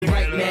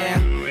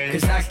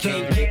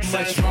can't get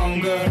much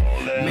longer.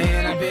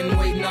 Man, I've been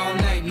waiting all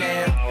night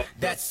now.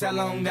 That's how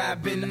long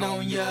I've been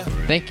on ya.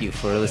 Thank you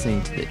for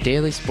listening to the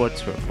Daily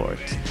Sports Report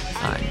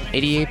on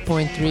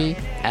 88.3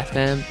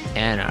 FM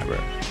Ann Arbor,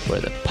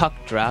 where the puck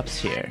drops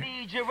here.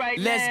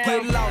 Let's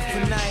get lost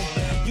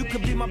tonight. You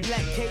could be my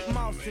black Kate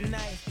Moss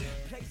tonight.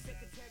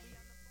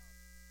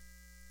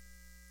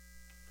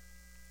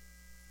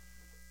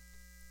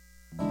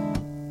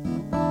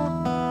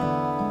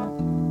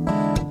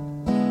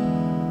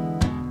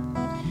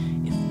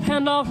 If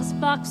Pandora's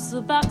box is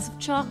a box of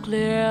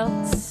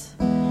chocolates,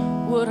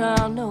 would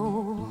I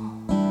know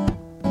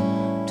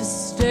to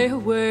stay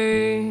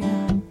away?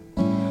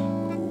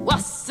 Oh, I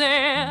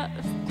said,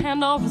 if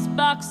Pandora's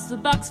box is a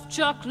box of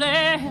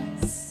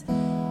chocolates,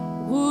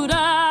 would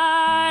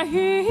I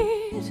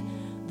eat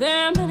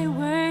them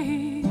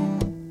anyway?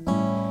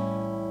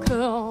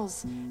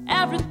 'Cause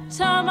every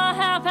time I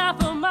have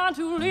half a mind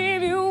to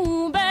leave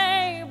you,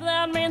 babe,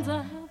 that means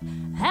I have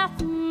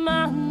half a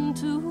mind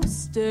to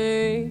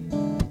stay.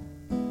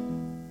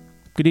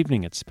 Good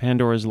evening. It's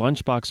Pandora's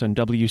Lunchbox on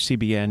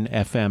WCBN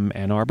FM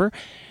Ann Arbor.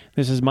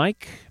 This is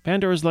Mike.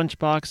 Pandora's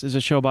Lunchbox is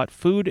a show about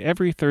food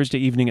every Thursday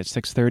evening at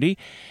 6:30,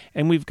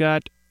 and we've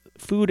got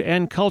food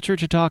and culture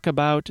to talk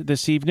about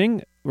this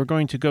evening. We're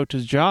going to go to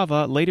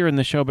Java later in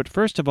the show, but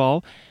first of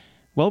all,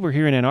 well, we're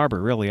here in Ann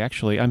Arbor, really,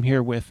 actually. I'm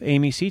here with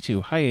Amy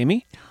Situ. Hi,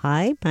 Amy.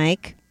 Hi,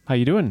 Mike. How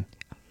you doing?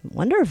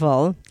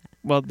 Wonderful.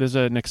 Well, there's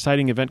an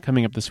exciting event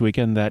coming up this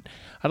weekend that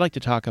I'd like to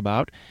talk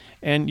about,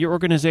 and your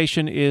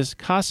organization is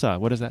CASA.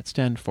 What does that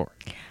stand for?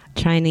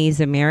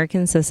 Chinese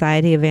American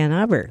Society of Ann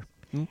Arbor.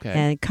 Okay.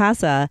 And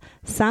CASA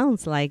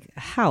sounds like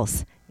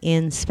house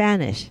in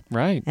Spanish.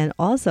 Right. And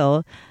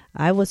also,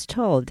 I was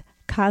told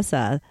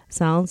CASA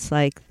sounds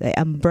like the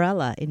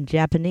umbrella in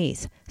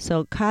Japanese.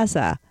 So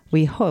CASA,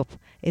 we hope,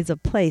 is a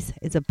place,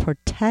 is a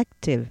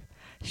protective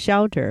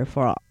shelter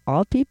for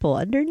all people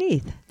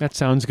underneath. That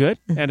sounds good.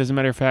 And as a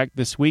matter of fact,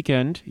 this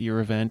weekend, your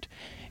event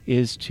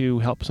is to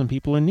help some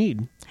people in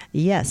need.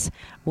 Yes,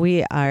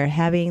 we are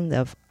having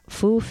the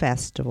food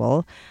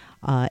festival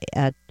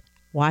at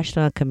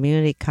Washtenaw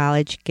Community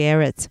College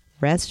Garrett's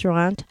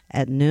restaurant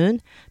at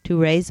noon to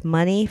raise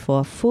money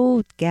for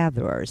food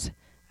gatherers.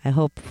 I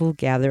hope Food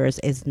Gatherers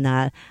is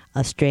not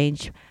a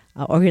strange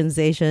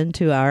organization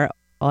to our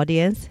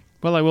audience.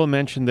 Well, I will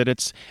mention that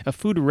it's a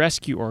food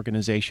rescue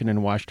organization in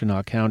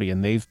Washtenaw County,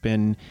 and they've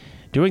been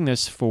doing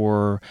this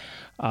for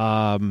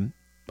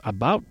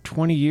about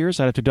 20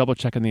 years. I'd have to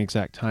double-check on the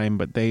exact time,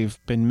 but they've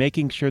been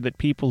making sure that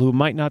people who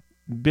might not,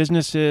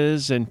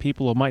 businesses and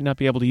people who might not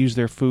be able to use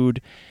their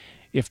food,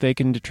 if they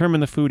can determine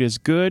the food is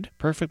good,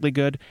 perfectly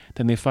good,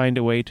 then they find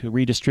a way to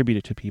redistribute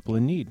it to people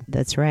in need.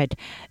 That's right.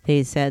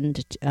 They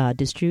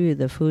distribute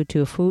the food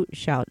to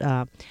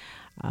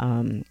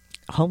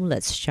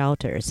homeless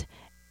shelters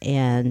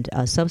and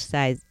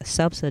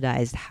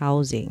subsidized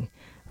housing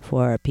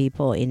for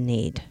people in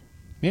need.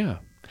 Yeah.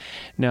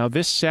 Now,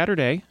 this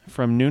Saturday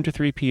from noon to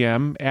 3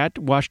 p.m. at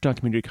Washtenaw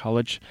Community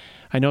College,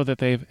 I know that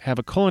they have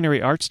a culinary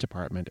arts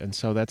department, and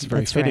so that's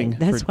very fitting. Right.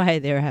 That's why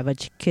they have a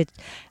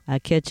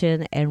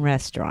kitchen and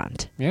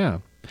restaurant. Yeah.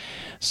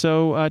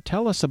 So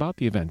tell us about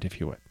the event,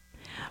 if you would.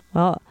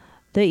 Well,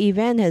 the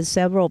event has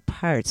several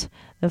parts.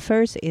 The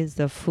first is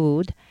the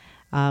food.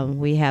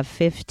 We have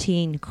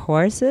 15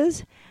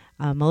 courses,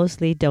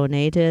 mostly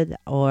donated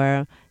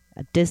or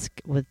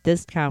with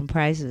discount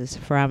prices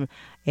from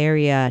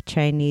area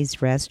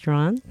Chinese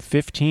restaurants.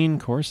 15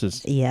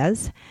 courses.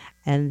 Yes.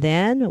 And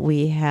then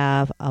we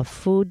have a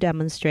food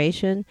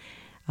demonstration.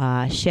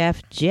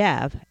 Chef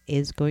Jeff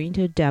is going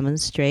to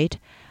demonstrate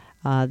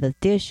the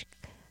dish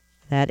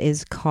that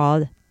is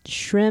called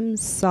shrimp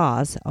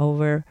sauce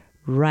over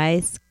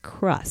rice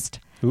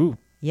crust. Ooh.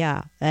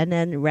 Yeah. And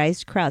then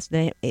rice crust.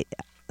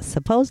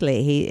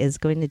 Supposedly, he is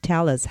going to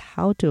tell us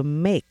how to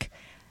make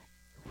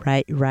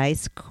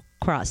rice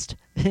crust.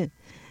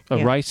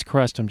 A rice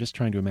crust, I'm just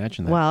trying to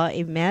imagine that. Well,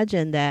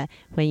 imagine that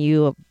when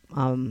you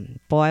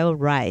boil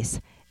rice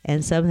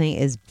and something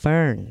is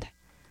burned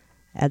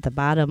at the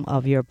bottom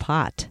of your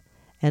pot.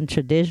 And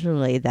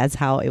traditionally, that's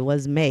how it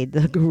was made,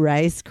 the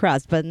rice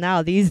crust. But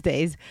now, these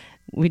days,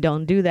 we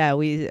don't do that.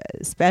 We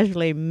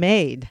specially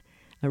made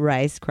a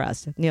rice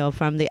crust,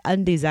 from the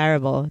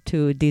undesirable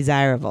to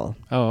desirable.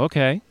 Oh,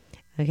 okay.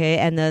 Okay,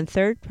 and the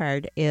third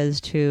part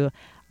is to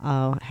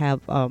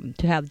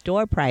have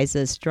door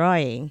prizes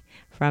drawing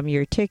from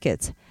your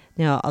tickets.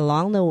 Now,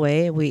 along the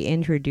way, we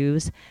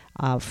introduce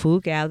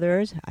food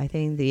gatherers. I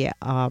think the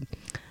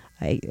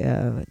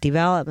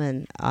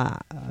development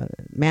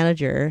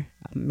manager,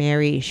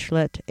 Mary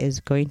Schlitt, is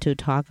going to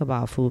talk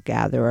about food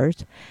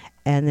gatherers.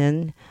 And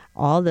then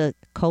all the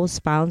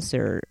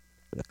co-sponsoring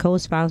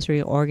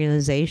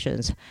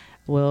organizations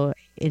will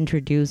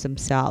introduce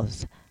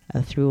themselves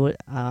through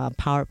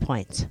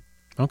PowerPoints.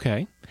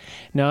 Okay.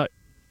 Now,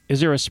 is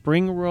there a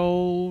spring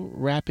roll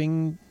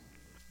wrapping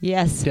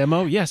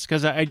demo? Yes,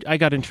 because I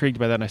got intrigued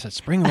by that, and I said,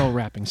 spring roll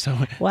wrapping. So,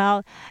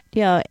 well,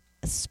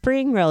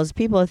 spring rolls,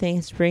 people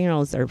think spring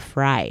rolls are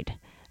fried.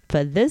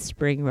 But this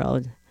spring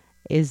roll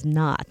is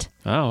not.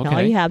 Oh, All you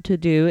okay. have to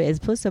do is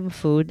put some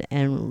food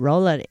and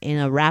roll it in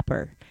a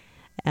wrapper,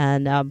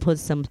 and put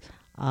some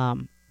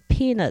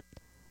peanut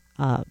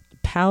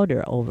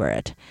powder over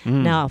it.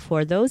 Now,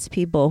 for those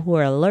people who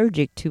are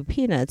allergic to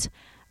peanuts,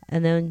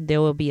 and then there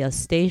will be a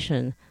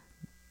station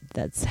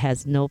that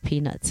has no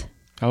peanuts.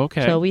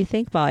 Okay. So we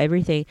think about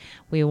everything.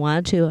 We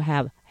want to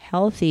have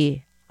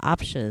healthy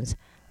options,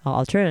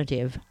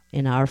 alternative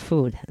in our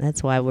food.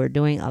 That's why we're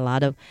doing a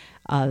lot of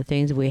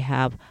things. We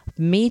have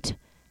meat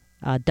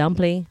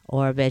dumpling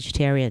or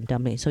vegetarian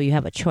dumpling. So you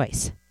have a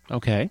choice.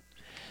 Okay.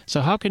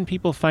 So how can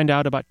people find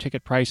out about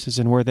ticket prices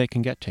and where they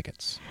can get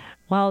tickets?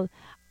 Well,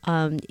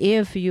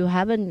 if you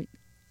haven't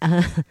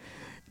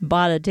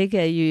bought a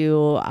ticket,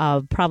 you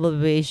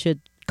probably should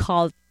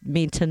call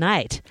me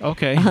tonight.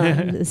 Okay.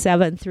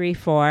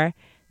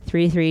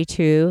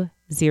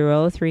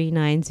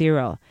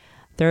 734-332-0390.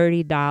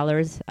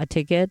 $30 a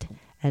ticket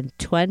and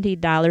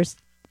 $20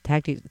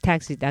 tax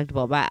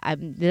deductible. But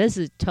this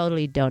is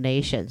totally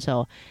donation,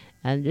 so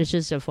it's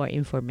just for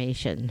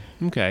information.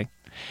 Okay.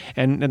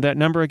 And that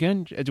number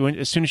again, as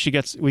soon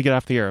as we get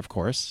off the air, of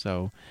course.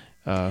 So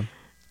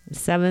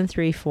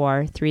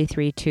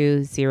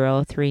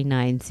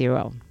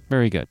 734-332-0390.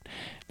 very good.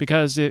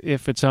 Because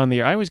if it's on the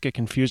air, I always get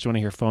confused when I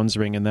hear phones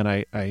ring, and then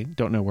I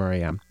don't know where I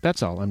am.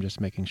 That's all. I'm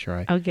just making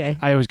sure. Okay.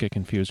 I always get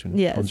confused when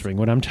Yes. phones ring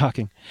when I'm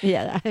talking.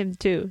 Yeah, I'm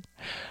too.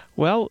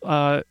 Well,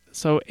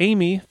 so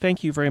Amy,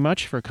 thank you very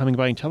much for coming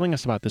by and telling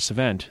us about this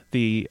event.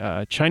 The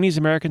Chinese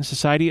American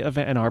Society of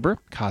Ann Arbor,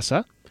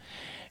 CASA,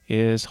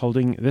 is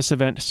holding this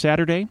event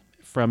Saturday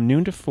from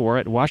noon to 4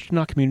 at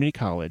Washtenaw Community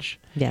College.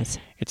 Yes.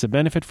 It's a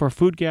benefit for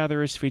food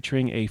gatherers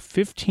featuring a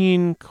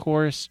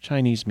 15-course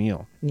Chinese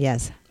meal,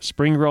 Yes.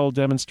 spring roll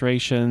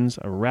demonstrations,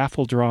 a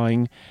raffle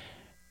drawing,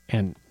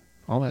 and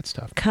all that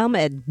stuff. Come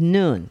at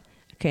noon.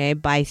 Okay,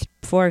 by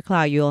 4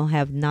 o'clock you'll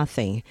have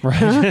nothing. Right.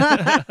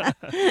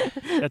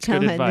 That's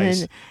Come good at advice.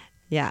 noon.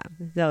 Yeah.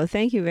 So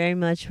thank you very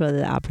much for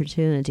the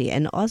opportunity.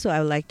 And also I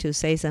would like to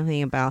say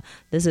something about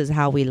this is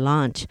how we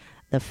launch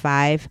the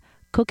 5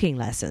 cooking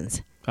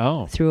lessons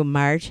Oh, through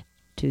March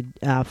to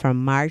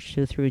from March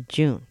to through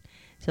June.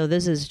 So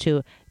this is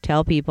to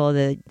tell people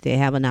that they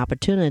have an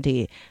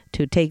opportunity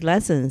to take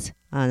lessons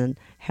on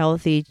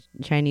healthy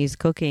Chinese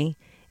cooking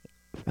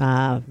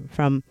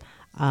from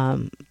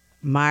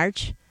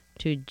March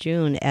to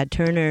June at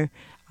Turner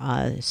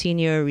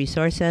Senior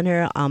Resource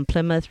Center on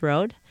Plymouth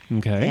Road.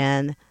 okay.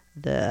 And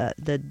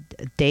the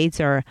dates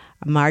are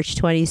March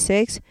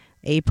 26th,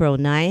 April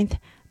 9th,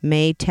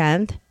 May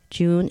 10th,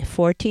 June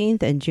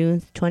 14th, and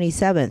June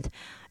 27th.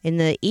 In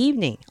the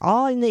evening,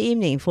 all in the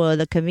evening for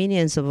the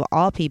convenience of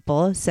all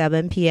people,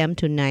 7 p.m.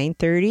 to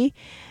 9:30.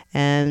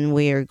 And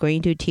we are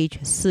going to teach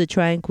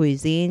Sichuan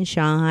cuisine,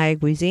 Shanghai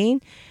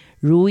cuisine,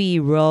 Ruyi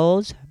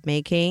rolls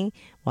making.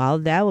 Well,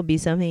 that will be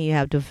something you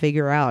have to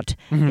figure out.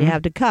 You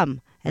have to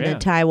come. And Yeah. then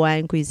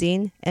Taiwan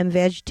cuisine and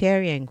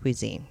vegetarian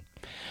cuisine.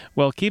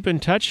 Well, keep in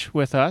touch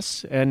with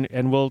us, and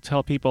we'll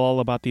tell people all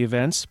about the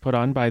events put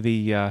on by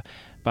the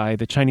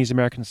Chinese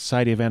American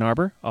Society of Ann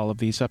Arbor, all of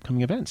these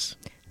upcoming events.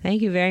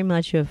 Thank you very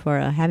much for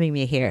having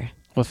me here.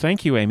 Well,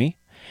 thank you, Amy.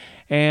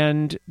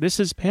 And this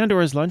is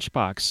Pandora's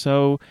Lunchbox.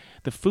 So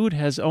the food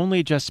has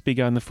only just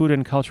begun. The food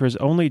and culture has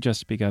only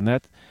just begun.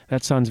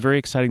 That sounds very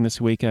exciting this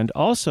weekend.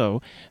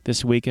 Also,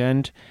 this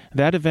weekend,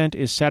 that event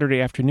is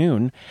Saturday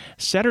afternoon.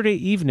 Saturday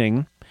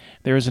evening,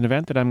 there is an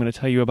event that I'm going to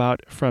tell you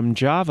about from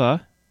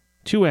Java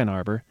to Ann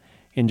Arbor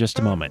in just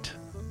a moment.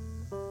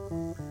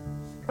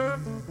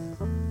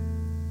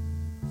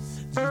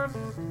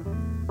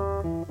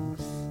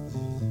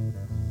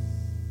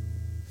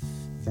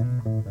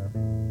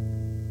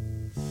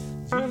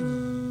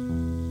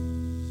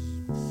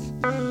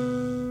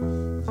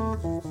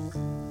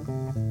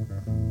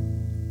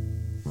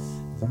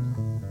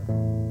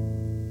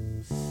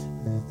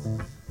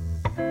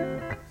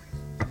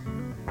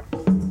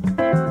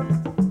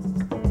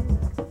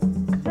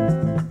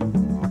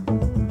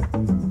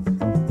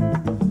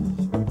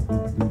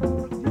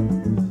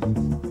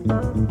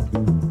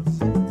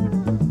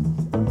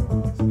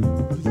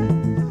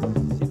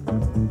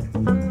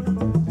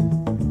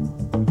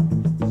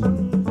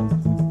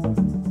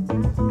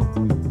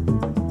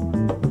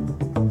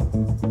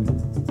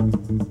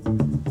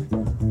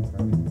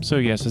 So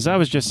yes, as I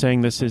was just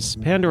saying, this is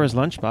Pandora's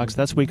Lunchbox.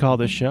 That's what we call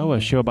this show,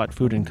 a show about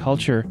food and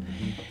culture.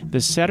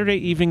 This Saturday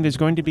evening, there's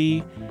going to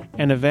be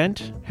an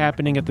event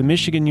happening at the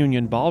Michigan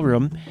Union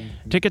Ballroom.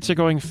 Tickets are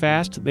going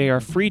fast. They are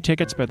free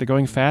tickets, but they're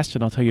going fast,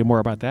 and I'll tell you more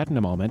about that in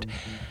a moment.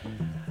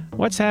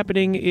 What's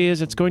happening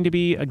is it's going to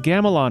be a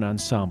gamelan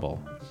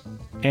ensemble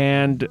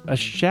and a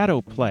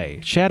shadow play,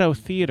 shadow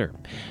theater.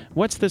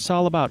 What's this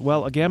all about?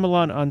 Well, a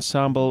gamelan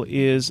ensemble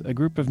is a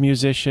group of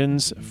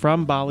musicians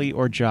from Bali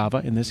or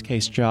Java, in this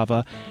case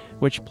Java,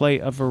 which play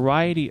a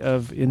variety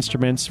of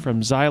instruments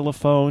from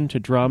xylophone to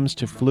drums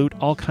to flute,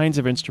 all kinds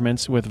of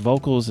instruments with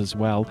vocals as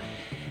well.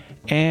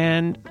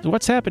 And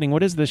what's happening?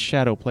 What is this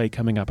shadow play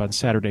coming up on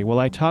Saturday? Well,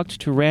 I talked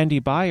to Randy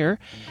Beyer.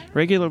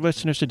 Regular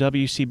listeners to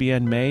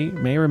WCBN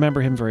may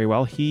remember him very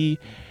well. He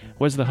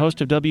was the host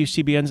of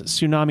WCBN's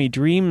Tsunami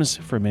Dreams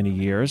for many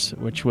years,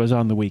 which was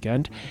on the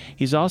weekend.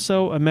 He's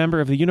also a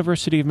member of the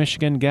University of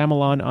Michigan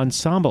Gamelan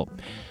Ensemble.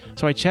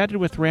 So I chatted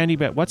with Randy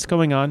about what's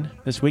going on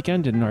this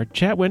weekend, and our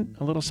chat went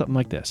a little something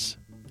like this.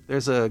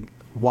 There's a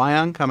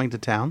wayang coming to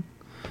town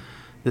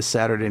this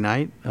Saturday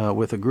night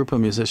with a group of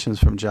musicians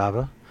from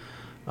Java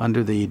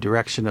under the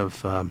direction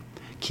of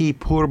Ki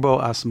Purbo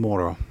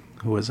Asmoro,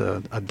 who is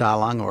a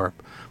dalang or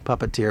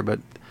puppeteer, but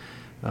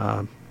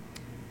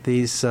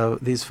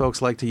these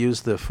folks like to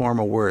use the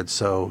formal words.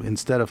 So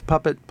instead of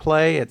puppet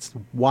play, it's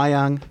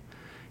wayang,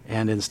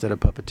 and instead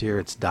of puppeteer,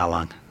 it's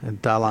dalang. And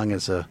dalang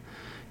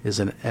is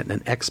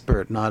an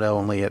expert not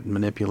only at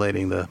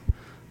manipulating the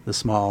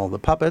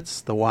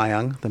puppets, the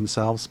wayang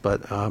themselves,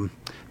 but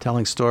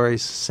telling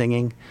stories,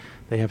 singing.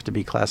 They have to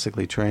be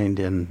classically trained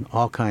in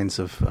all kinds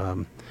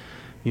of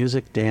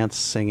music, dance,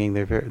 singing.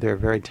 They're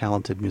very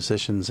talented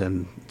musicians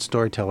and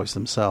storytellers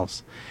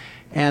themselves.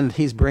 And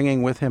he's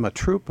bringing with him a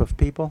troupe of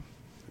people,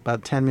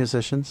 about 10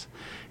 musicians,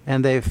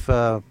 and they've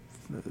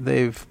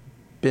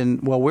been,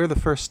 well, we're the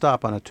first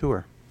stop on a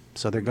tour.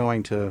 So they're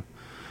going to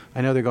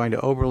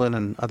Oberlin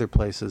and other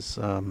places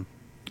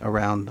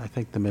around, I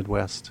think, the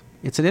Midwest.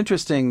 It's an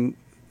interesting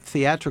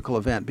theatrical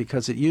event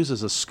because it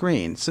uses a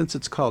screen. Since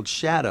it's called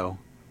shadow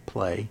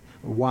play,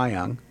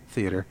 wayang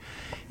theater,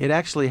 it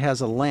actually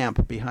has a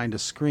lamp behind a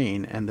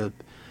screen, and the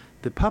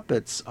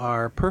puppets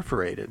are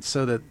perforated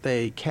so that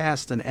they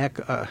cast an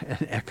echo.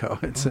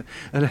 It's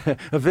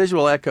a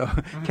visual echo,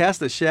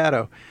 cast a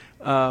shadow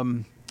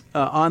on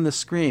the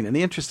screen. And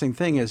the interesting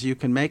thing is you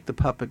can make the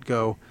puppet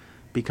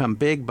become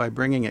big by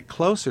bringing it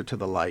closer to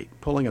the light,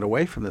 pulling it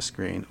away from the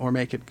screen, or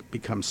make it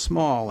become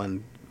small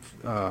and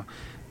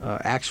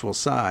actual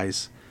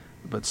size,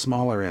 but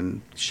smaller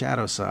in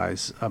shadow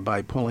size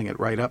by pulling it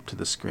right up to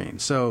the screen.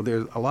 So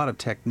there's a lot of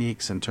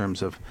techniques in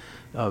terms of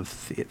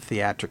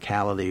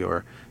theatricality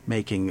or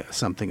making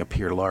something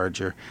appear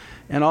larger.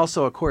 And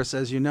also, of course,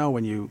 as you know,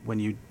 when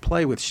you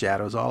play with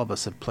shadows, all of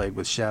us have played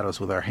with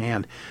shadows with our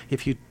hand.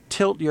 If you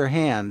tilt your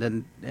hand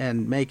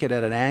and make it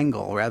at an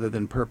angle rather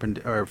than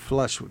perpendicular or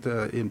flush with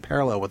in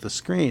parallel with the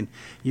screen,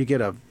 you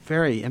get a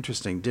very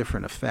interesting,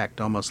 different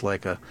effect, almost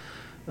like a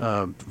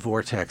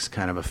vortex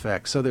kind of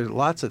effect. So there's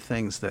lots of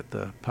things that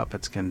the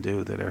puppets can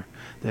do that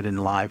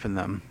enliven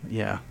them.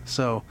 Yeah.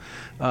 So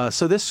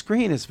this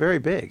screen is very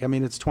big. I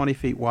mean, it's 20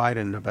 feet wide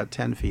and about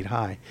 10 feet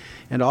high,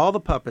 and all the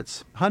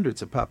puppets,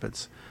 hundreds of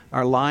puppets,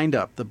 are lined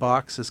up. The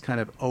box is kind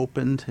of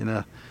opened in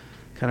a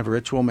kind of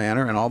ritual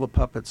manner, and all the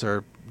puppets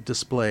are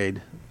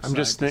displayed. I'm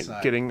just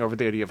getting over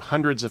the idea of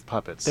hundreds of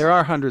puppets. There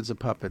are hundreds of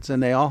puppets,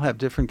 and they all have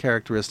different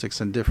characteristics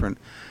and different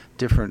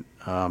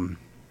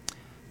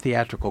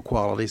theatrical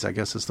qualities, I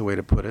guess is the way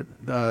to put it.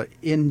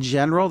 In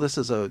general, this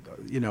is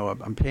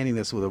I'm painting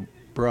this with a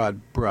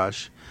broad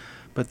brush,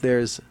 but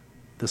there's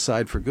the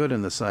side for good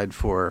and the side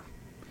for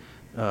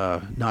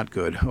not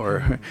good,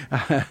 or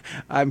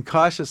I'm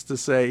cautious to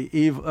say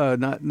evil,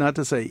 not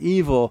to say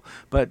evil,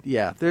 but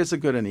yeah, there's a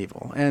good and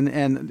evil,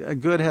 and a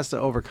good has to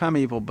overcome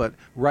evil, but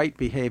right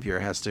behavior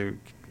has to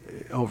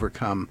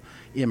overcome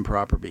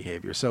improper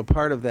behavior. So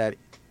part of that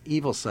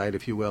evil side,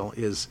 if you will,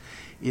 is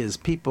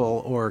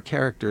people or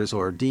characters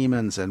or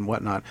demons and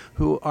whatnot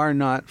who are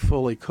not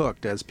fully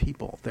cooked as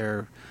people.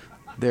 They're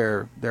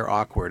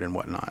awkward and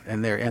whatnot,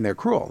 and they're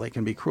cruel. They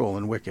can be cruel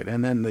and wicked.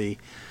 And then the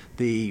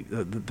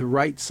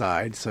right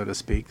side, so to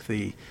speak,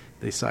 the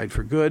side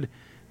for good,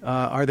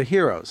 are the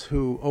heroes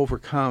who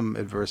overcome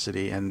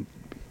adversity and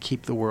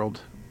keep the world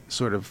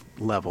sort of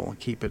level,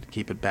 keep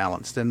it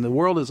balanced. And the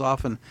world is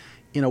often,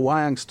 in a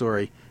wayang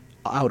story,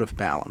 out of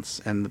balance,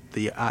 and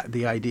the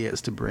idea is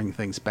to bring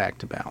things back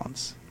to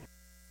balance.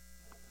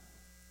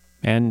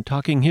 And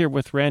talking here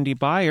with Randy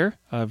Beyer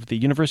of the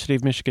University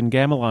of Michigan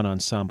Gamelan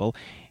Ensemble.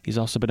 He's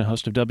also been a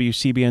host of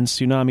WCBN's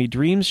Tsunami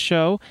Dreams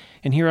show.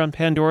 And here on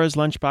Pandora's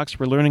Lunchbox,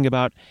 we're learning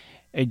about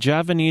a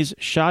Javanese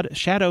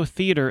shadow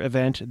theater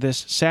event this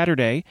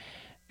Saturday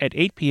at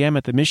 8 p.m.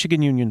 at the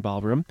Michigan Union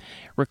Ballroom.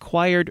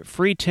 Required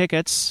free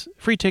tickets.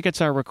 Free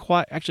tickets are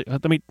required.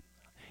 Actually,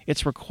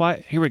 it's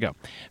required. Here we go.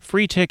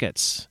 Free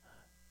tickets.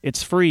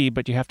 It's free,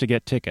 but you have to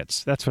get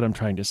tickets. That's what I'm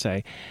trying to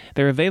say.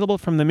 They're available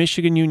from the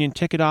Michigan Union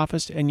Ticket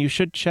Office, and you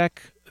should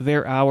check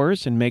their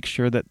hours and make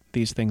sure that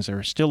these things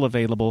are still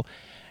available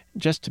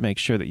just to make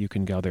sure that you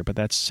can go there. But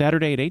that's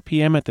Saturday at 8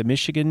 p.m. at the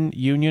Michigan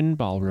Union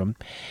Ballroom.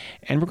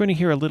 And we're going to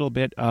hear a little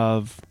bit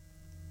of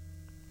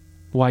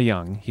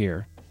wayang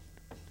here,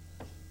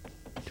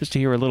 just to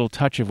hear a little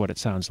touch of what it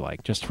sounds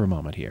like, just for a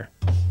moment here.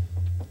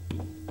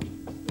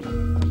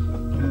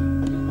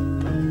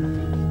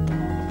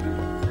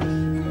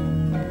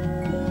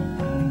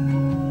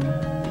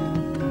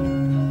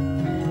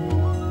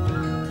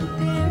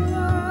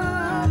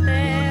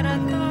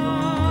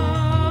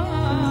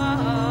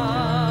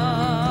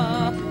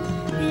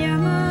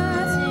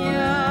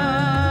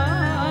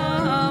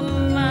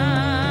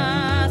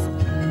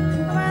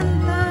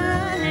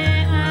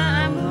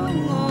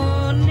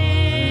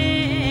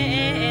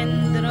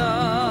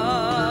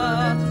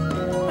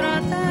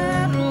 Prata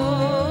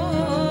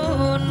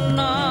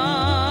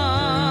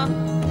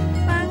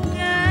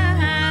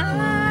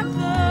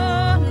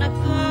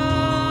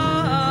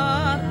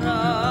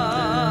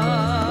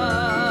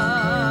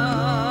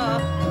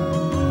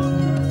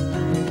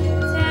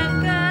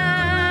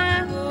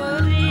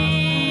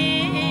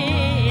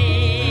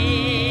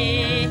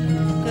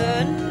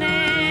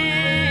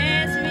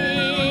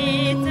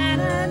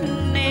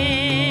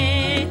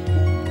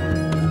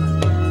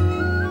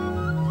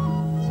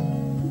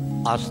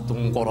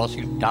Astungkara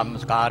sidam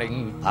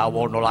sekaring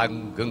bawana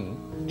langgeng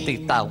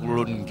titah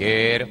ulun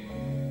nggir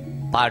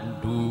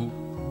Pandhu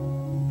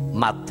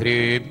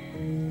Madrim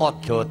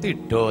aja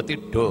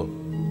tidha-tidha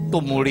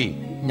tumuli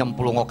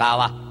nyemplunga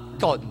kawah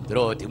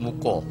Candra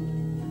Dimuka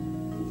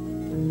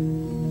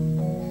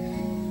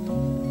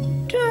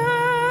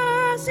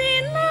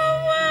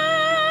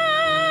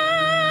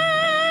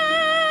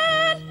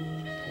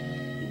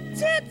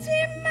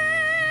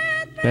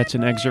That's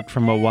an excerpt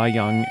from a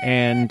wayang,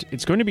 and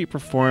it's going to be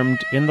performed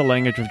in the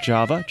language of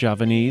Java,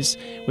 Javanese,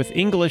 with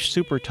English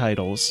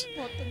supertitles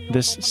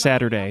this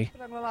Saturday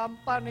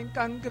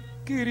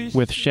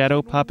with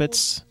shadow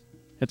puppets.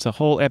 It's a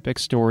whole epic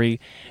story.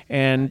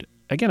 And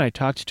again, I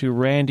talked to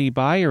Randy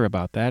Beyer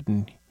about that,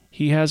 and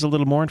he has a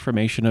little more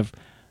information of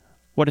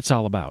what it's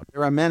all about.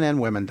 There are men and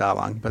women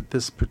dalang, but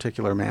this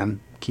particular man,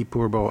 Ki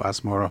Purbo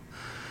Asmoro,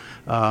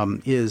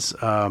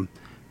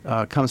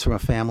 comes from a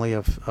family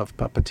of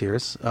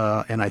puppeteers,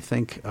 and I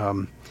think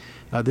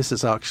this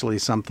is actually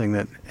something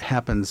that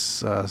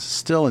happens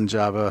still in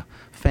Java.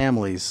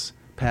 Families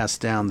pass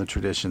down the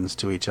traditions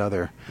to each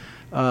other.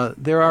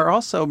 There are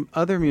also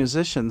other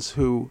musicians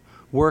who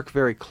work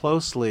very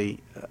closely.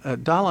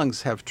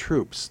 Dalangs have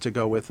troops to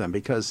go with them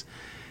because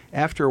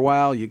after a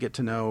while you get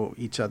to know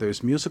each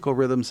other's musical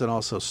rhythms and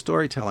also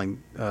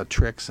storytelling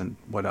tricks and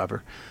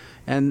whatever.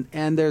 And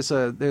there's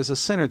a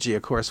synergy,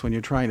 of course, when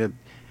you're trying to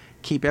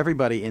keep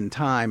everybody in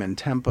time and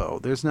tempo.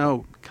 There's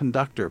no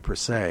conductor per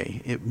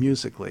se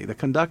musically. The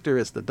conductor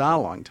is the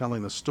dalang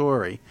telling the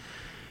story,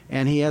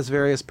 and he has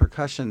various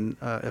percussion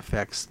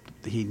effects.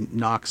 He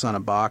knocks on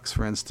a box,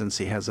 for instance.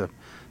 He has a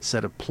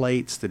set of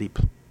plates that he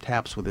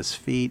taps with his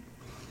feet,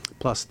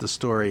 plus the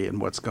story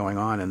and what's going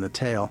on in the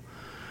tale.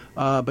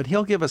 But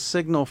he'll give a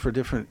signal for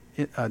different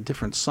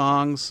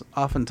songs.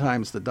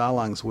 Oftentimes the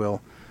dalangs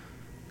will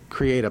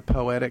create a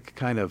poetic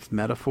kind of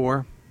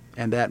metaphor,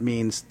 and that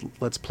means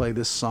let's play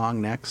this song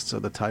next. So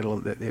the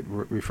title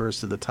refers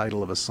to the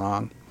title of a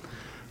song.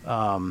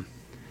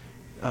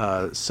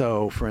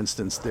 So, for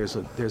instance, there's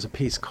a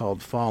piece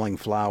called "Falling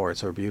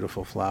Flowers" or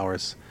 "Beautiful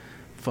Flowers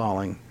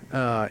Falling,"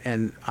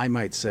 and I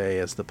might say,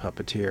 as the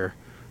puppeteer,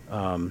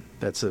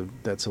 that's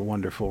a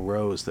wonderful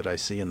rose that I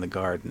see in the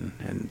garden,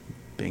 and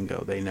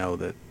bingo, they know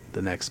that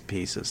the next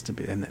piece is to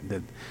be, and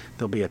that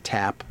there'll be a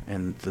tap,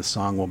 and the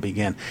song will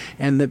begin.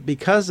 And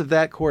because of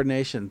that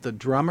coordination, the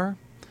drummer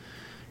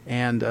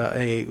and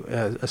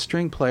a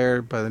string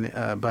player by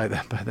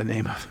the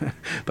name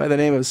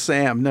of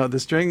Sam. No, the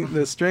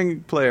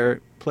string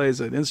player plays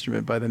an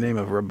instrument by the name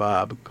of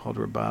rabab, called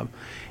rabab,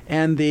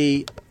 and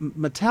the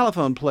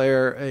metallophone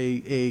player,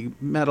 a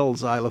metal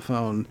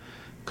xylophone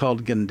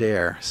called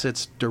gander,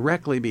 sits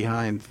directly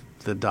behind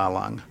the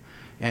dalang,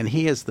 and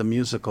he is the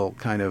musical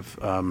kind of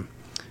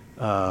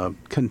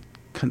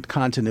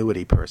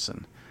continuity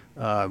person.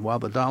 While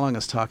the dalang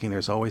is talking,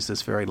 there's always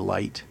this very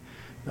light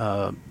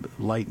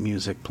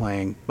music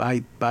playing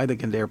by the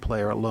gander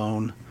player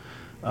alone.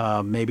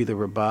 Maybe the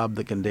rabab,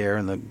 the gander,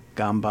 and the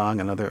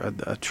gambang,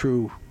 a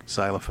true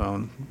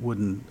xylophone,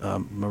 wooden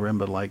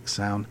marimba-like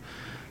sound.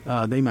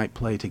 They might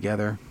play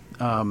together.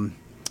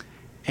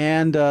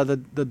 And the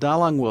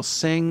dalang will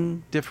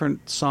sing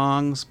different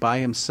songs by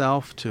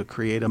himself to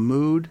create a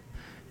mood.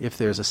 If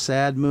there's a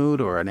sad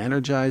mood or an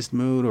energized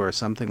mood or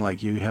something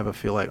like you have a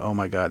feel like, oh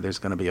my God, there's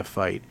going to be a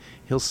fight,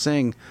 he'll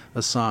sing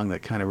a song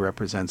that kind of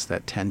represents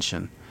that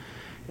tension.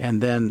 And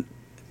then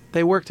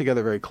they work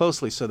together very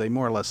closely, so they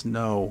more or less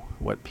know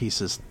what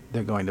pieces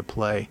they're going to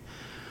play.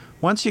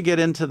 Once you get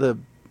into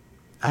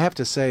I have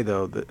to say,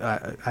 though, that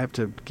I have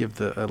to give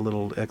a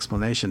little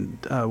explanation.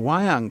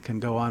 Wayang can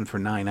go on for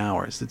 9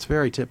 hours. It's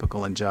very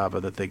typical in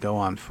Java that they go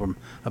on from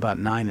about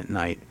 9 at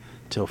night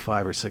till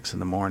 5 or 6 in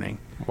the morning.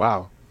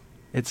 Wow.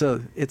 It's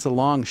a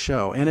long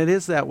show, and it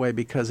is that way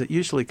because it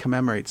usually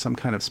commemorates some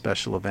kind of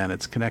special event.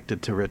 It's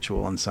connected to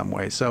ritual in some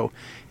way. So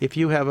if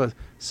you have an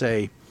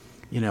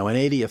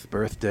 80th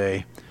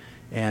birthday,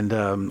 and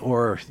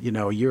or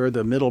you're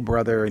the middle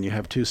brother and you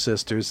have 2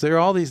 sisters, there are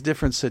all these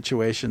different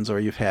situations, or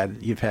you've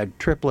had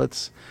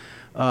triplets.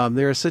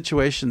 There are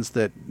situations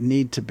that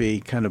need to be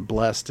kind of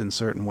blessed in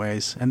certain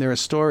ways, and there are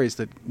stories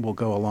that will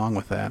go along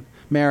with that.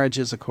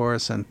 Marriages, of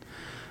course, and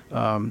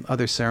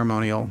other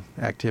ceremonial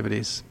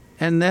activities.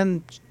 And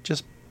then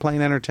just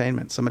plain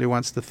entertainment. Somebody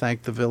wants to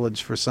thank the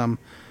village for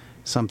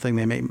something.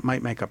 They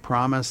might make a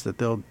promise that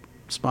they'll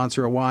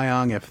sponsor a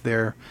wayang if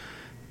their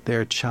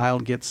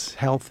child gets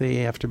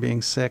healthy after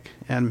being sick.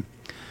 And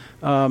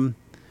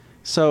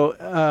this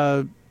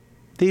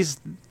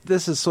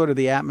is sort of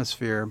the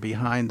atmosphere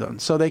behind them.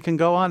 So they can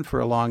go on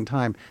for a long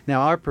time. Now,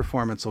 our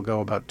performance will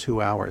go about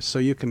 2 hours, so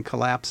you can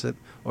collapse it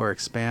or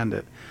expand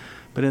it.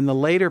 But in the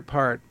later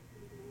part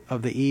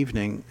of the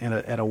evening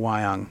at a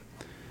wayang,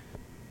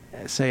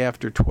 say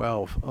after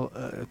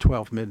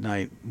 12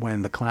 midnight,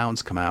 when the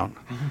clowns come out,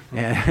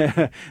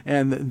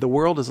 and the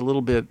world is a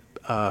little bit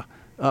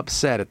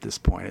upset at this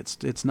point.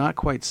 It's not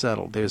quite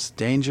settled. There's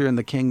danger in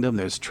the kingdom.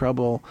 There's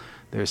trouble.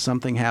 There's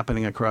something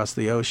happening across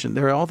the ocean.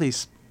 There are all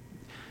these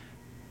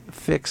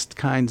fixed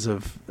kinds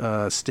of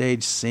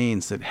stage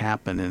scenes that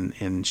happen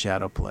in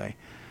shadow play.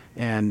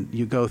 And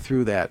you go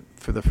through that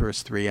for the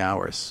first 3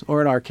 hours,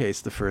 or in our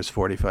case, the first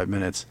 45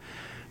 minutes.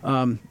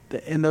 And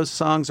those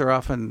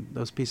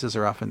pieces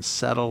are often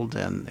settled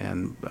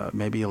and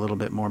maybe a little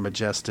bit more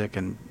majestic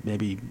and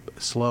maybe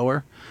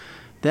slower.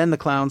 Then the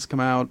clowns come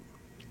out,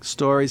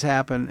 stories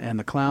happen, and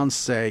the clowns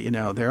say,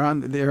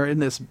 they're in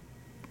this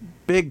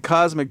big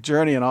cosmic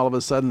journey, and all of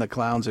a sudden the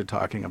clowns are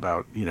talking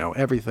about,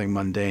 everything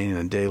mundane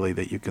and daily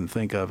that you can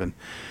think of, and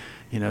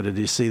did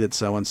you see that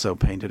so-and-so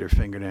painted her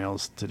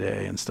fingernails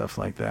today and stuff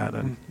like that?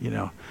 And,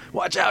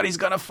 watch out, he's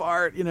going to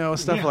fart,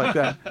 stuff like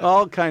that.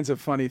 All kinds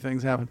of funny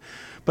things happen.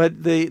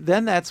 But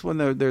then that's when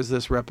there's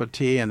this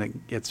repartee, and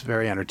it gets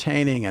very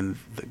entertaining, and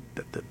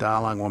the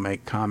Dalang will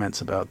make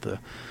comments about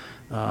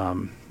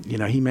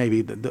he may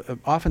be,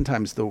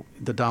 oftentimes the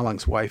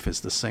Dalang's wife is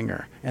the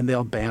singer, and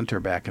they'll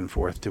banter back and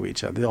forth to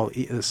each other.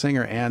 The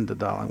singer and the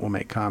Dalang will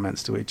make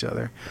comments to each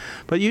other.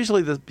 But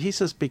usually the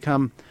pieces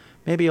become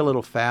maybe a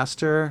little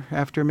faster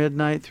after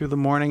midnight through the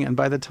morning, and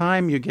by the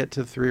time you get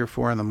to 3 or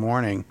 4 in the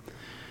morning,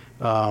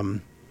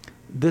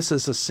 this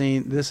is a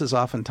scene. This is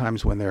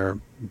oftentimes when there are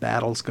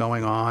battles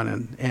going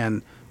on,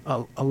 and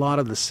a lot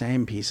of the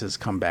same pieces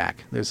come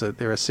back.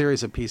 There are a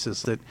series of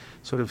pieces that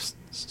sort of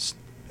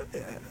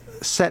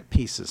set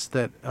pieces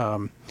that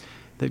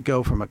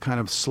go from a kind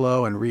of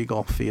slow and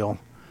regal feel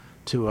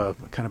to a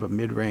kind of a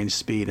mid-range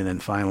speed, and then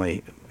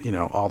finally,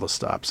 all the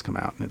stops come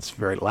out, and it's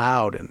very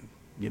loud, and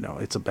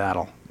it's a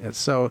battle. And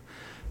so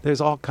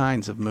there's all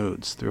kinds of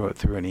moods through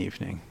an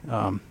evening.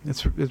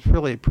 It's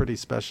really a pretty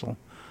special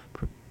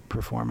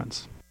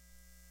performance.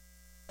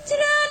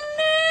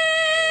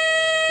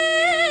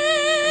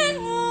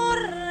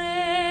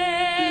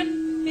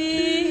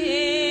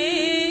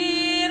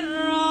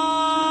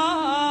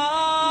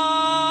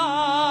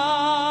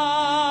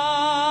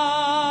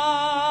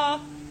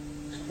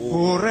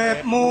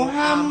 Uripmu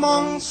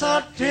hamong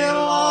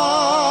sedhela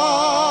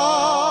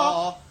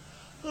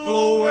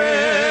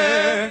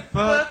luwih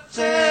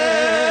becik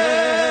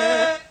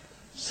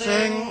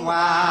sing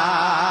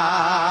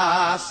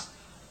was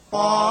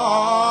padha.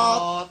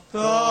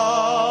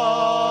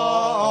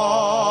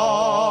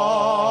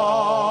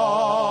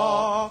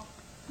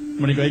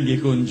 Menika inggih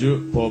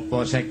kunjuk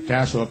Bapak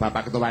Sekda saha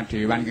Bapak Ketua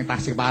Dewan ingkang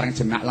tasih paring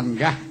jenak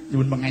lenggah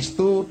nyuwun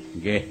pangestu.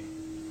 Nggih.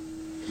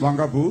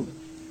 Monggo Bu.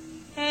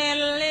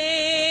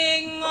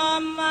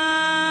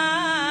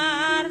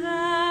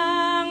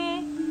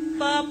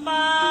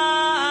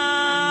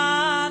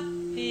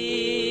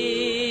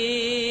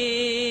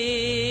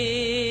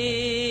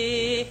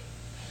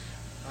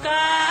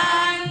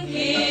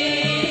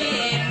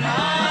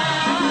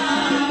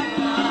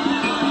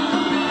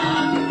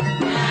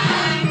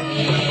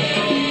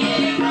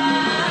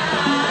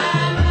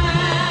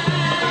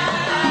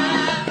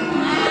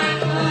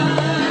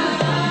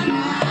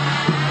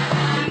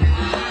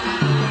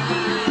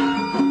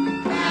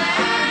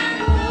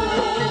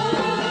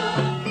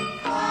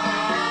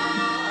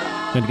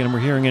 And again, we're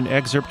hearing an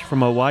excerpt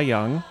from a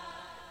wayang,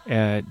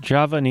 a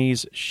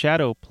Javanese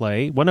shadow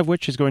play, one of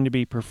which is going to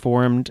be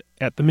performed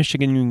at the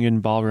Michigan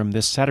Union Ballroom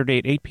this Saturday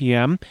at 8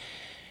 p.m.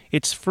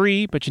 It's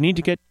free, but you need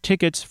to get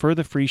tickets for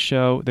the free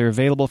show. They're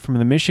available from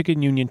the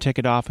Michigan Union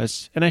Ticket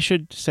Office. And I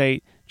should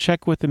say,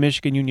 check with the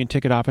Michigan Union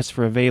Ticket Office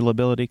for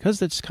availability, because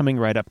it's coming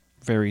right up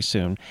very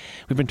soon.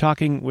 We've been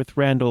talking with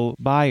Randall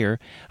Beyer,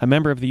 a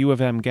member of the U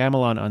of M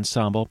Gamelan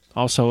Ensemble,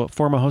 also a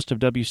former host of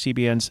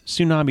WCBN's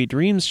Tsunami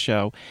Dreams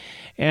show,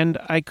 and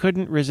I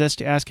couldn't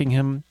resist asking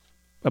him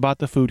about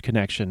the food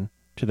connection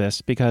to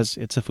this, because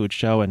it's a food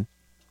show, and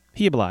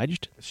he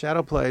obliged.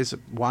 Shadow plays,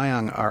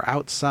 wayang, are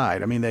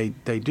outside. I mean,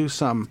 they do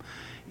some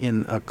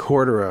in a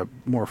court or a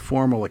more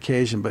formal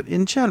occasion, but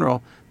in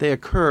general, they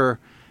occur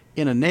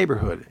in a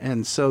neighborhood,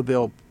 and so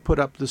they'll put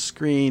up the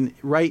screen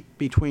right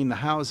between the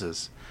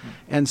houses.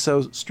 And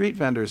so street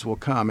vendors will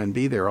come and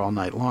be there all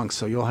night long.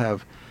 So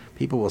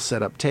people will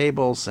set up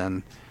tables,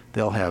 and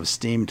they'll have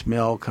steamed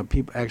milk.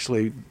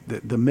 Actually,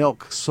 the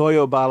milk,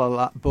 Soyo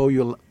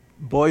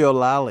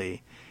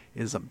Boyolali,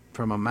 is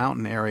from a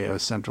mountain area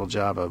of central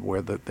Java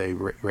where they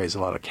raise a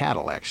lot of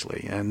cattle,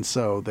 actually. And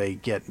so they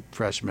get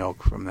fresh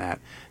milk from that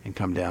and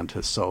come down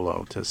to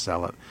Solo to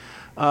sell it.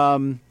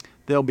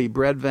 There'll be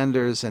bread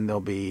vendors, and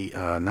there'll be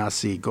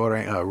nasi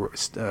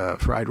goreng,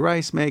 fried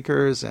rice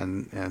makers,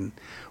 and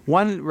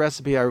one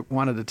recipe I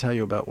wanted to tell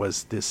you about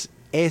was this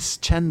es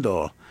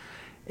chendol,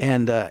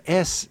 and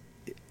es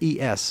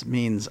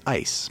means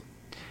ice,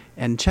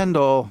 and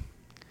chendol,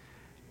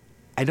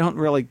 I don't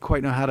really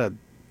quite know how to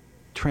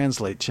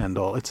translate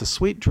chendol. It's a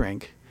sweet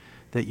drink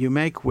that you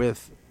make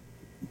with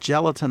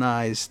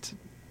gelatinized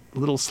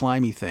little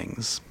slimy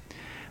things.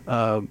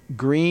 A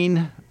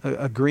green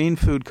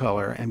food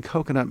color and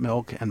coconut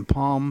milk and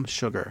palm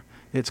sugar.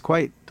 It's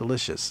quite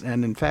delicious.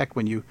 And in fact,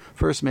 when you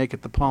first make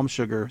it, the palm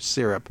sugar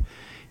syrup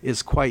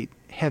is quite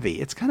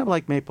heavy. It's kind of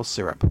like maple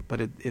syrup,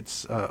 but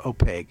it's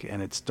opaque,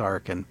 and it's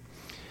dark, and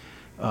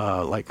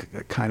like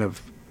a kind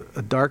of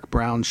a dark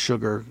brown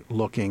sugar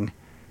looking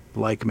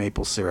like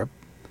maple syrup.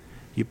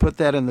 You put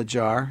that in the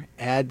jar,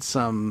 add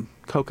some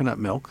coconut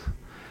milk,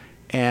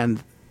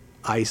 and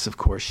ice, of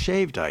course,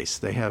 shaved ice.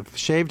 They have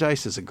shaved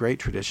ice is a great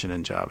tradition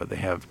in Java. They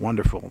have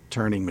wonderful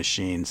turning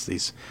machines,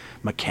 these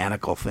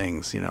mechanical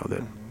things,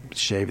 that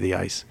shave the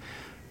ice.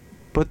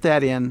 Put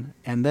that in,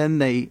 and then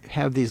they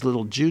have these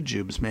little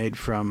jujubes made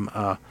from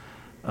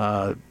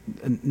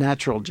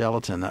natural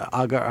gelatin,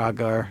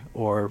 agar,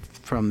 or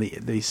from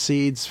the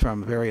seeds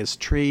from various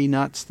tree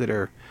nuts that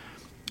are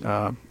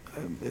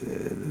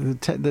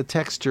the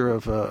texture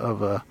of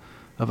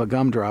a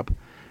gumdrop,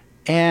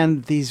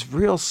 and these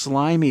real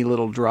slimy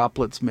little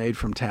droplets made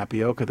from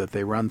tapioca that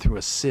they run through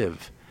a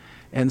sieve.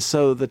 And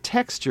so the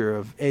texture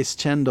of Ace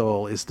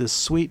Chendol is this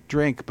sweet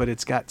drink, but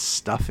it's got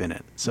stuff in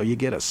it. So you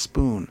get a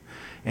spoon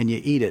and you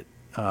eat it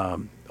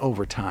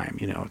over time,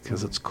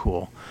 because it's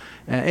cool.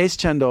 Ace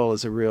Chendol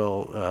is a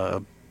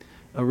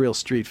real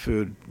street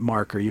food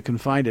marker. You can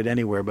find it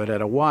anywhere, but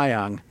at a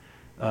Wayang,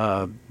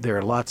 there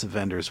are lots of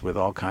vendors with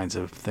all kinds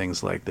of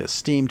things like this.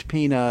 Steamed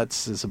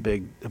peanuts is a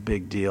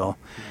big deal,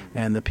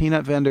 and the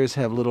peanut vendors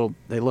have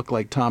they look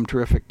like Tom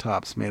Terrific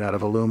tops made out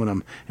of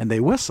aluminum, and they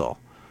whistle.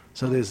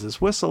 So there's this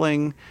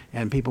whistling,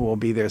 and people will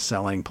be there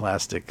selling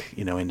plastic,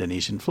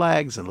 Indonesian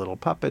flags and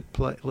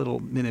little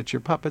miniature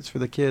puppets for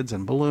the kids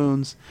and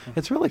balloons.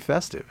 It's really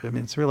festive. I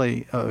mean, it's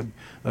really a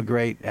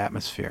great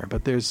atmosphere.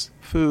 But there's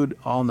food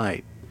all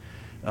night,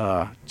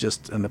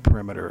 just in the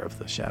perimeter of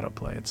the Shadow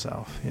Play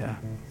itself. Yeah.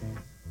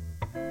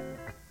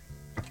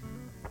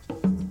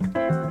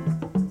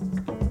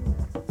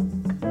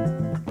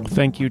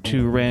 Thank you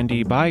to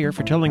Randy Beyer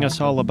for telling us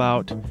all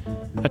about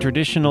a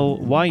traditional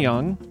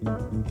Wayang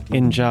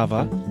in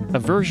Java, a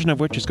version of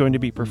which is going to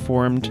be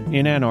performed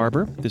in Ann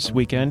Arbor this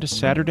weekend,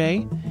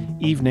 Saturday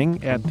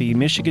evening at the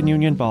Michigan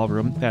Union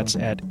Ballroom. That's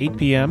at 8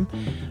 p.m.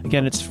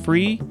 Again, it's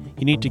free.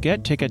 You need to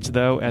get tickets,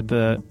 though, at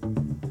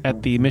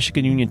the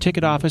Michigan Union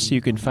ticket office, so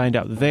you can find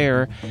out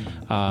there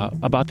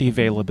about the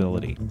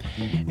availability.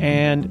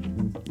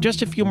 And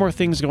just a few more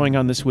things going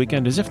on this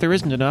weekend. As if there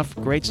isn't enough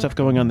great stuff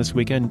going on this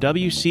weekend,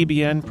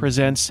 WCBN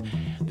presents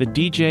the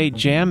DJ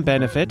Jam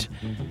Benefit.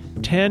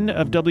 10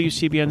 of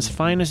WCBN's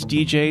finest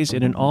DJs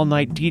in an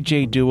all-night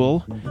DJ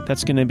duel.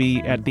 That's going to be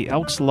at the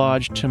Elks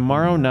Lodge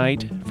tomorrow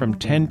night from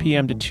 10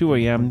 p.m. to 2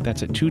 a.m.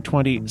 That's at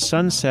 220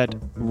 Sunset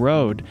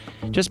Road.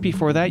 Just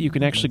before that, you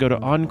can actually go to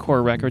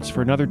Encore Records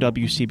for another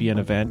WCBN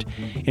event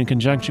in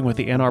conjunction with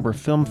the Ann Arbor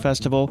Film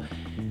Festival.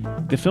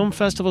 The film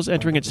festival is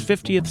entering its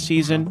 50th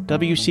season.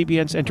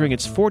 WCBN's entering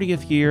its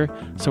 40th year,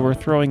 so we're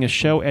throwing a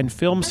show and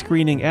film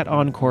screening at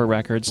Encore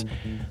Records.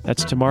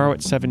 That's tomorrow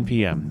at 7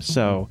 p.m.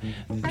 So,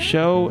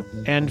 show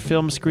and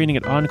film screening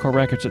at Encore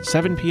Records at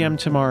 7 p.m.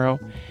 tomorrow.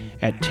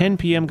 At 10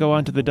 p.m., go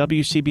on to the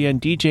WCBN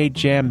DJ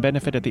Jam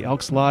Benefit at the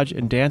Elks Lodge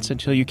and dance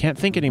until you can't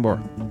think anymore.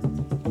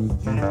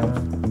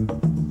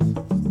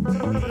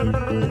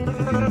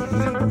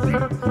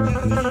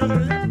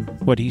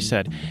 What he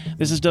said.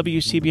 This is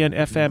WCBN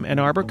FM Ann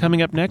Arbor.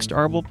 Coming up next,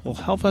 Arbor will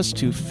help us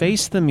to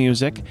face the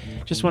music.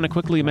 Just want to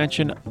quickly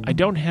mention, I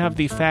don't have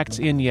the facts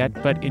in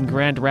yet, but in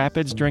Grand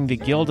Rapids during the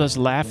Gilda's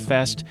Laugh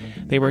Fest,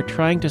 they were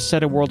trying to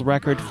set a world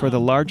record for the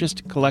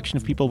largest collection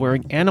of people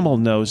wearing animal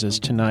noses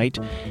tonight.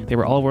 They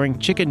were all wearing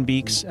chicken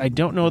beaks. I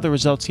don't know the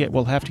results yet.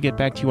 We'll have to get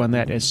back to you on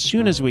that as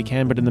soon as we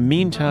can, but in the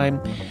meantime,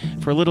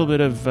 for a little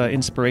bit of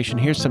inspiration,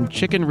 here's some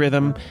Chicken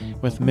Rhythm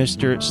with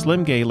Mr.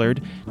 Slim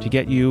Gaylord to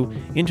get you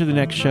into the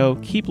next show.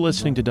 Keep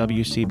listening to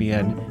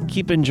WCBN.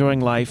 Keep enjoying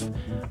life.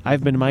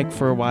 I've been Mike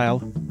for a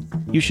while.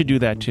 You should do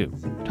that too.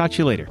 Talk to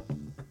you later.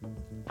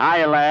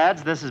 Hiya,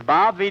 lads. This is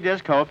Bob V.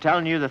 Discove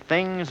telling you the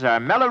things are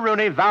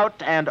Mellow-Rooney, Vout,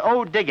 and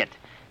Oh Dig It.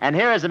 And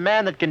here is a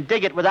man that can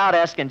dig it without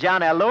asking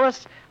John L.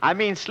 Lewis. I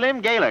mean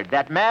Slim Gaylord,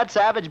 that mad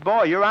savage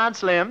boy. You're on,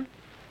 Slim.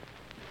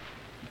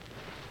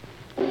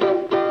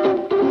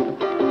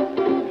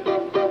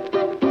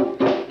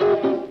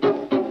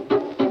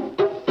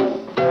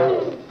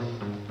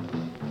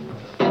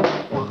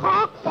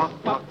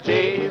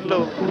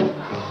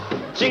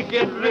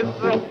 Chicken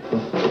rhythm,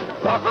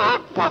 pop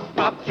pop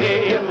pop,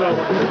 J-Lo.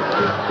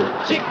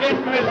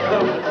 Chicken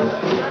rhythm,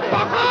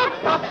 pop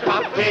pop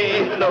pop,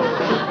 J-Lo.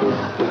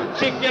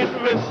 Chicken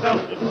rhythm,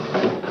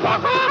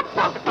 pop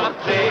pop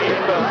pop,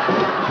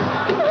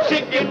 J-Lo.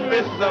 Chicken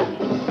rhythm.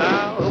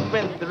 Now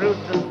when the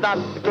roots start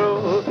to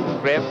grow,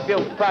 grab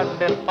your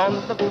partner on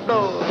the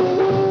floor.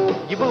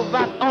 You move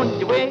out on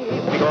your way,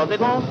 because it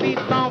won't be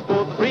long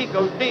for the freak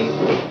of day.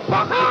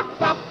 Pop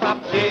pop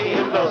pop,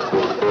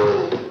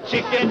 J-Lo.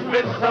 Chicken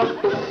rhythm,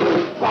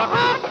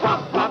 pop,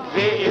 pop, pop,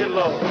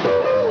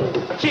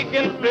 J-Lo.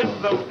 Chicken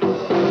rhythm,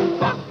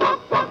 pop,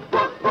 pop, pop,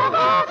 pop, pop,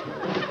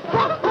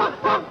 pop, pop, pop,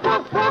 pop,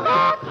 pop,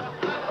 pop,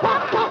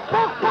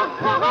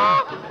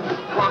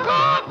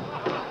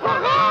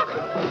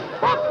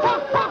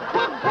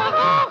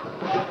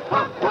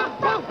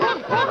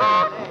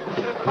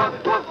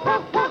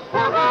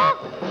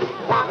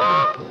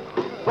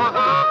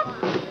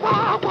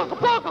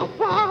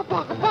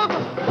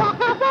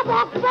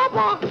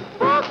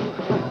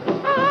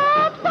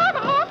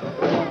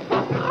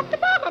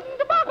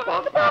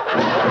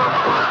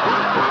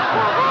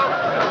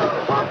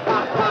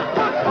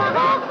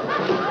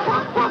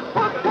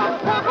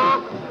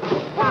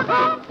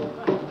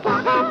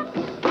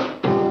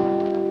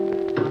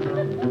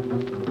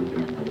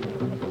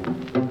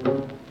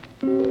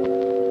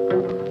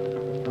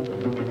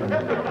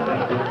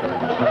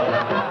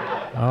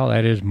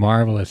 That is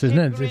marvelous, isn't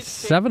it? It's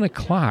 7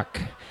 o'clock.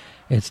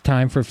 It's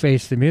time for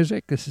Face the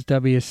Music. This is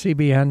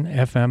WCBN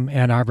FM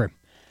Ann Arbor.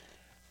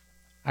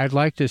 I'd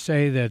like to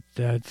say that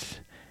it's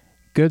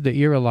good that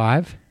you're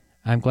alive.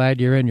 I'm glad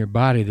you're in your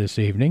body this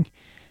evening.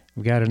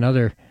 We've got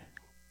another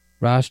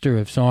roster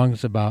of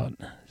songs about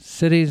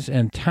cities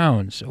and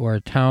towns,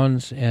 or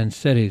towns and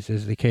cities,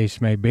 as the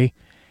case may be.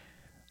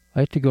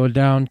 I'd like to go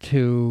down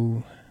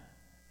to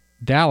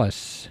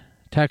Dallas,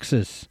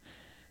 Texas,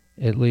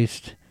 at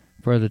least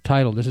for the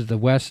title. This is the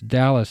West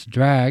Dallas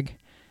Drag,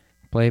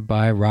 played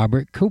by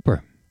Robert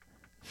Cooper.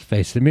 Let's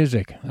Face the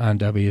Music on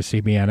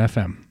WCBN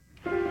FM.